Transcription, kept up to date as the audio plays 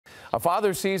A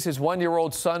father sees his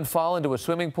one-year-old son fall into a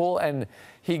swimming pool and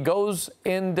he goes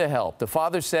in to help. The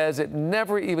father says it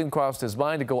never even crossed his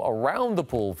mind to go around the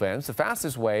pool fence. The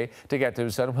fastest way to get to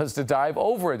his son was to dive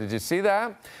over it. Did you see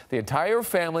that? The entire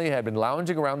family had been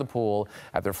lounging around the pool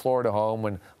at their Florida home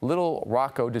when little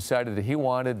Rocco decided that he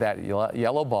wanted that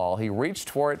yellow ball. He reached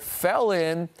for it, fell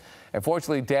in, and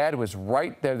fortunately, Dad was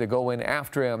right there to go in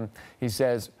after him. He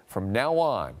says from now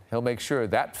on, he'll make sure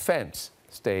that fence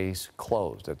stays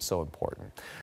closed. That's so important.